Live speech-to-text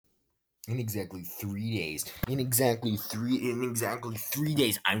In exactly 3 days, in exactly 3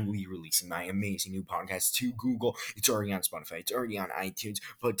 days, I will be releasing my amazing new podcast to Google. It's already on Spotify, it's already on iTunes,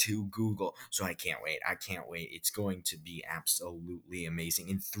 but to Google. So I can't wait. I can't wait. It's going to be absolutely amazing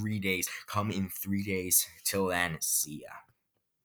in 3 days. Come in 3 days. Till then, see ya.